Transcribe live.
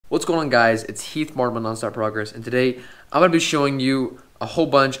What's going on, guys? It's Heath Martin with Nonstop Progress, and today I'm going to be showing you a whole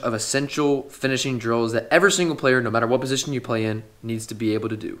bunch of essential finishing drills that every single player, no matter what position you play in, needs to be able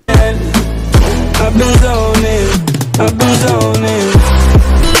to do.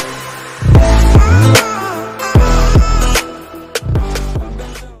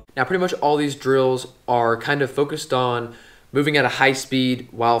 Now, pretty much all these drills are kind of focused on moving at a high speed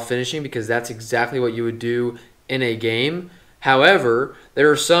while finishing, because that's exactly what you would do in a game. However,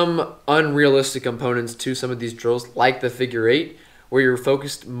 there are some unrealistic components to some of these drills, like the figure eight, where you're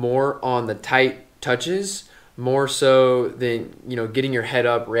focused more on the tight touches, more so than getting your head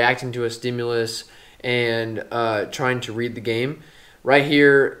up, reacting to a stimulus, and trying to read the game. Right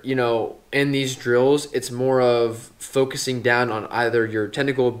here, in these drills, it's more of focusing down on either your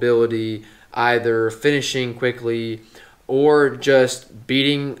technical ability, either finishing quickly, or just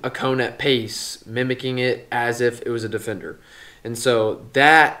beating a cone at pace, mimicking it as if it was a defender. And so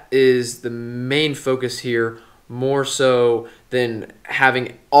that is the main focus here, more so than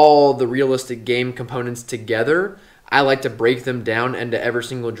having all the realistic game components together. I like to break them down into every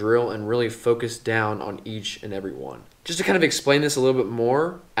single drill and really focus down on each and every one. Just to kind of explain this a little bit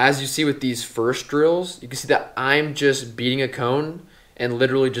more, as you see with these first drills, you can see that I'm just beating a cone and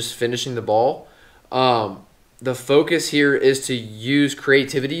literally just finishing the ball. The focus here is to use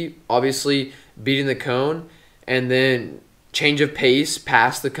creativity, obviously beating the cone, and then change of pace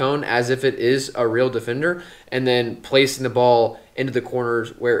past the cone as if it is a real defender, and then placing the ball into the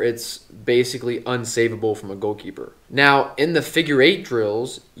corners where it's basically unsavable from a goalkeeper. Now, in the figure eight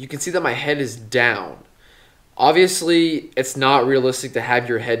drills, you can see that my head is down. Obviously, it's not realistic to have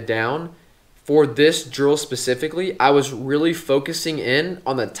your head down. For this drill specifically, I was really focusing in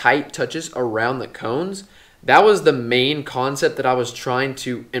on the tight touches around the cones. That was the main concept that I was trying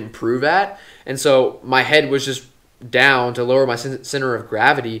to improve at. And so my head was just down to lower my center of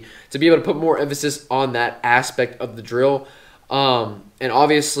gravity to be able to put more emphasis on that aspect of the drill. And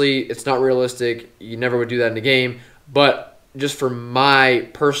obviously, it's not realistic. You never would do that in a game. But just for my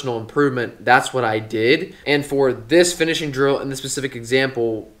personal improvement, that's what I did. And for this finishing drill in this specific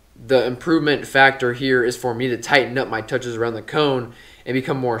example, the improvement factor here is for me to tighten up my touches around the cone and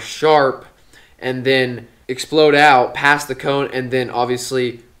become more sharp, and then explode out past the cone, and then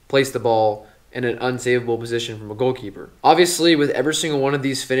obviously place the ball in an unsavable position from a goalkeeper. Obviously, with every single one of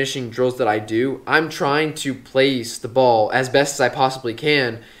these finishing drills that I do, I'm trying to place the ball as best as I possibly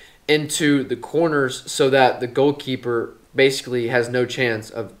can into the corners so that the goalkeeper basically has no chance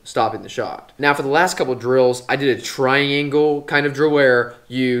of stopping the shot. Now, for the last couple of drills, I did a triangle kind of drill where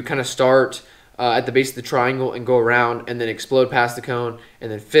you kind of start at the base of the triangle and go around and then explode past the cone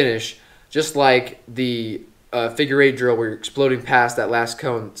and then finish, just like the figure eight drill where you're exploding past that last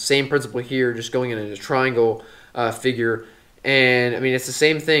cone. Same principle here, just going in a triangle figure. And I mean, it's the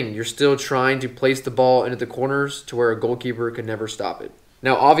same thing. You're still trying to place the ball into the corners to where a goalkeeper could never stop it.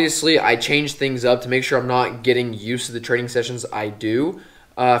 Now, obviously, I changed things up to make sure I'm not getting used to the training sessions I do.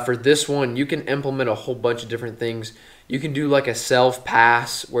 For this one, you can implement a whole bunch of different things. You can do like a self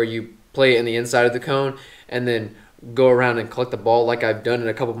pass where you play it in the inside of the cone and then go around and collect the ball, like I've done in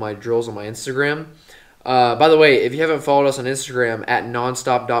a couple of my drills on my Instagram. By the way, if you haven't followed us on Instagram at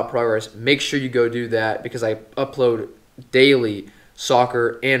nonstop.progress, make sure you go do that, because I upload daily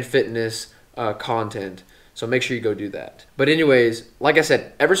soccer and fitness content. So make sure you go do that. But anyways, like I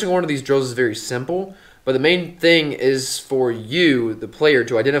said, every single one of these drills is very simple, but the main thing is for you, the player,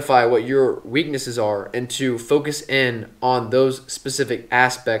 to identify what your weaknesses are and to focus in on those specific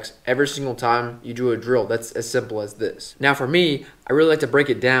aspects every single time you do a drill. That's as simple as this. Now, for me, I really like to break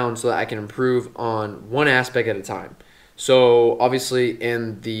it down so that I can improve on one aspect at a time. So obviously,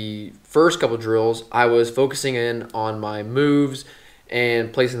 in the first couple drills, I was focusing in on my moves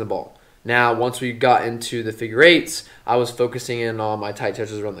and placing the ball. Now, once we got into the figure eights, I was focusing in on my tight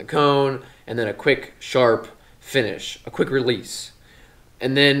touches around the cone and then a quick, sharp finish, a quick release.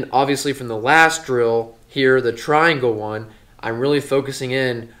 And then, obviously, from the last drill here, the triangle one, I'm really focusing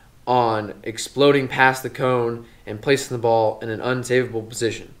in on exploding past the cone and placing the ball in an unsavable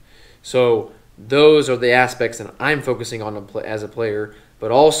position. So those are the aspects that I'm focusing on as a player,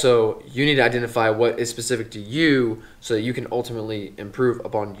 but also you need to identify what is specific to you so that you can ultimately improve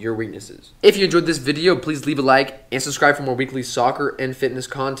upon your weaknesses. If you enjoyed this video, please leave a like and subscribe for more weekly soccer and fitness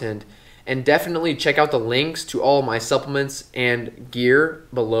content. And definitely check out the links to all my supplements and gear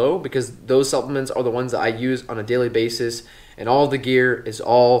below, because those supplements are the ones that I use on a daily basis, and all the gear is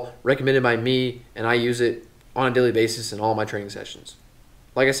all recommended by me, and I use it on a daily basis in all my training sessions.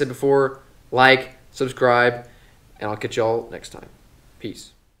 Like I said before, like, subscribe, and I'll catch y'all next time.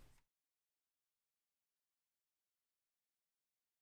 Peace.